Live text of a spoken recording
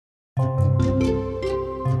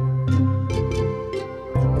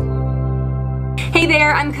Hey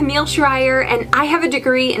there, I'm Camillle Schrier, and I have a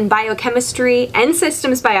degree in biochemistry and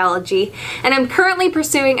systems biology, and I'm currently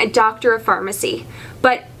pursuing a Doctor of Pharmacy.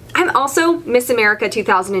 But I'm also Miss America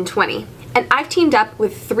 2020, and I've teamed up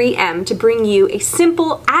with 3M to bring you a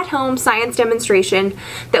simple at-home science demonstration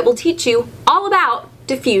that will teach you all about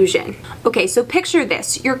diffusion. Okay, so picture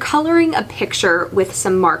this. You're coloring a picture with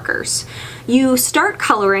some markers. You start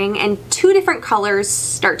coloring and two different colors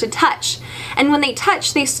start to touch. And when they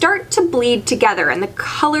touch, they start to bleed together and the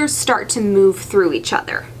colors start to move through each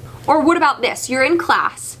other. Or what about this? You're in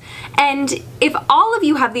class, and if all of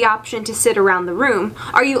you have the option to sit around the room,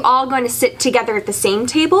 are you all going to sit together at the same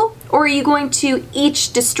table, or are you going to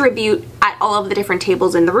each distribute at all of the different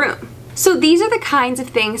tables in the room? So these are the kinds of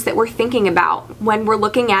things that we're thinking about when we're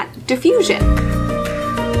looking at diffusion.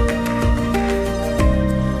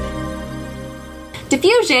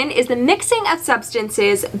 Diffusion is the mixing of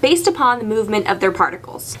substances based upon the movement of their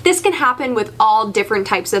particles. This can happen with all different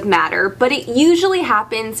types of matter, but it usually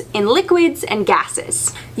happens in liquids and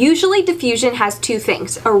gases. Usually diffusion has two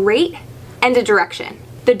things, a rate and a direction.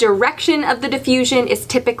 The direction of the diffusion is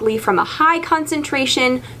typically from a high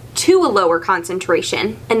concentration to a lower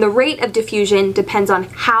concentration, and the rate of diffusion depends on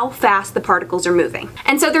how fast the particles are moving.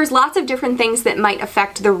 And so there's lots of different things that might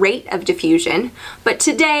affect the rate of diffusion, but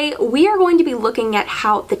today we are going to be looking at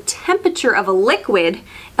how the temperature of a liquid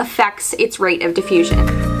affects its rate of diffusion.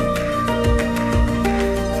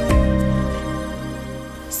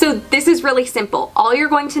 So this is really simple. All you're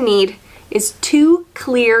going to need is 2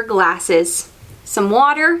 clear glasses, some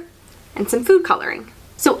water, and some food coloring.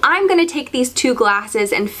 So I'm going to take these 2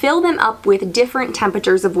 glasses and fill them up with different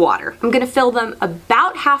temperatures of water. I'm going to fill them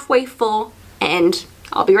about halfway full, and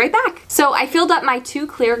I'll be right back. So I filled up my 2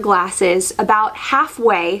 clear glasses about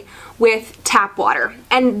halfway with tap water.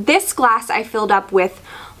 And this glass I filled up with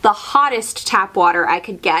the hottest tap water I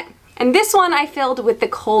could get. And this one I filled with the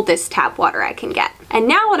coldest tap water I can get. And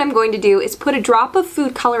now what I'm going to do is put a drop of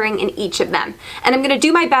food coloring in each of them. And I'm going to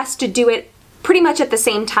do my best to do it pretty much at the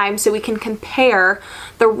same time so we can compare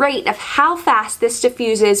the rate of how fast this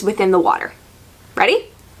diffuses within the water. Ready?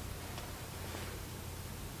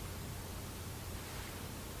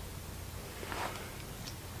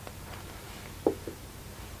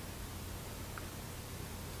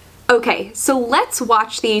 Okay, so let's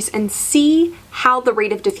watch these and see how the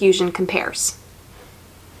rate of diffusion compares.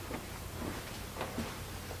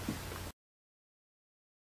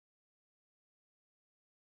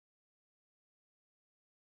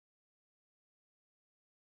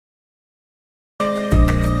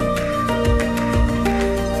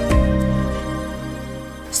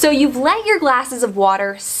 So you've let your glasses of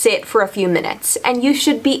water sit for a few minutes, and you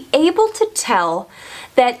should be able to tell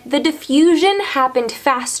that the diffusion happened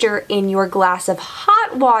faster in your glass of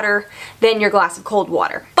hot water than your glass of cold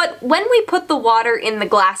water. But when we put the water in the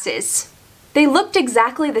glasses, they looked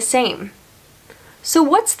exactly the same. So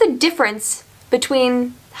what's the difference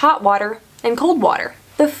between hot water and cold water?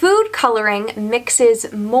 The food coloring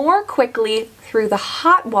mixes more quickly through the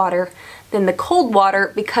hot water than the cold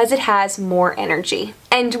water because it has more energy.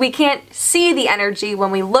 And we can't see the energy when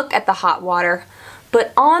we look at the hot water,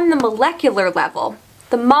 but on the molecular level,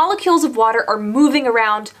 the molecules of water are moving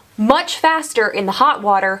around much faster in the hot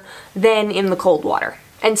water than in the cold water.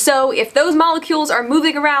 And so if those molecules are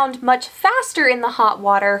moving around much faster in the hot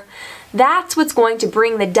water, that's what's going to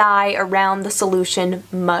bring the dye around the solution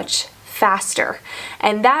much faster.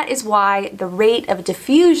 And that is why the rate of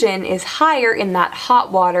diffusion is higher in that hot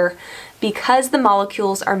water, because the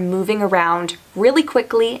molecules are moving around really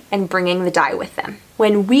quickly and bringing the dye with them.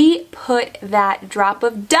 When we put that drop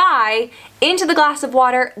of dye into the glass of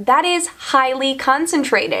water, that is highly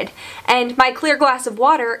concentrated. And my clear glass of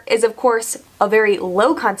water is, of course, a very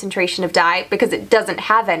low concentration of dye because it doesn't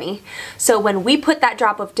have any. So when we put that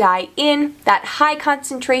drop of dye in, that high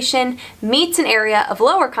concentration meets an area of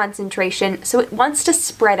lower concentration, so it wants to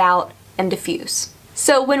spread out and diffuse.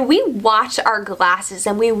 So when we watch our glasses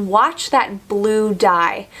and we watch that blue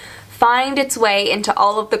dye find its way into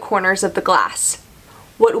all of the corners of the glass,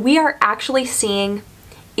 what we are actually seeing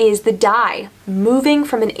is the dye moving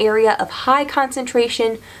from an area of high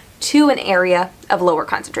concentration to an area of lower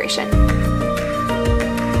concentration.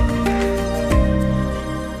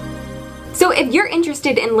 So if you're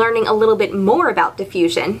interested in learning a little bit more about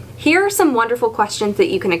diffusion, here are some wonderful questions that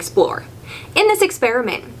you can explore. In this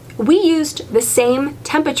experiment, we used the same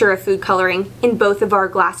temperature of food coloring in both of our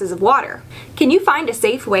glasses of water. Can you find a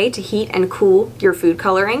safe way to heat and cool your food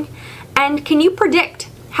coloring? And can you predict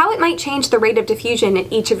how it might change the rate of diffusion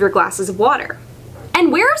in each of your glasses of water?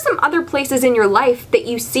 And where are some other places in your life that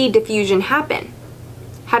you see diffusion happen?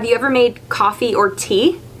 Have you ever made coffee or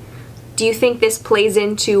tea? Do you think this plays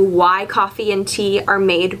into why coffee and tea are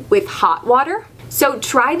made with hot water? So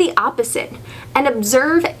try the opposite and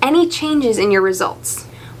observe any changes in your results.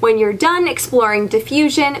 When you're done exploring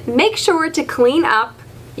diffusion, make sure to clean up.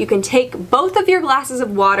 You can take both of your glasses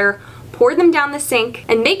of water, pour them down the sink,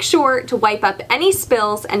 and make sure to wipe up any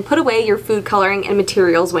spills and put away your food coloring and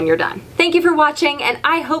materials when you're done. Thank you for watching, and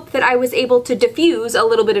I hope that I was able to diffuse a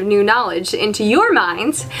little bit of new knowledge into your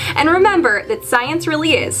minds. And remember that science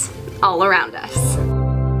really is all around us.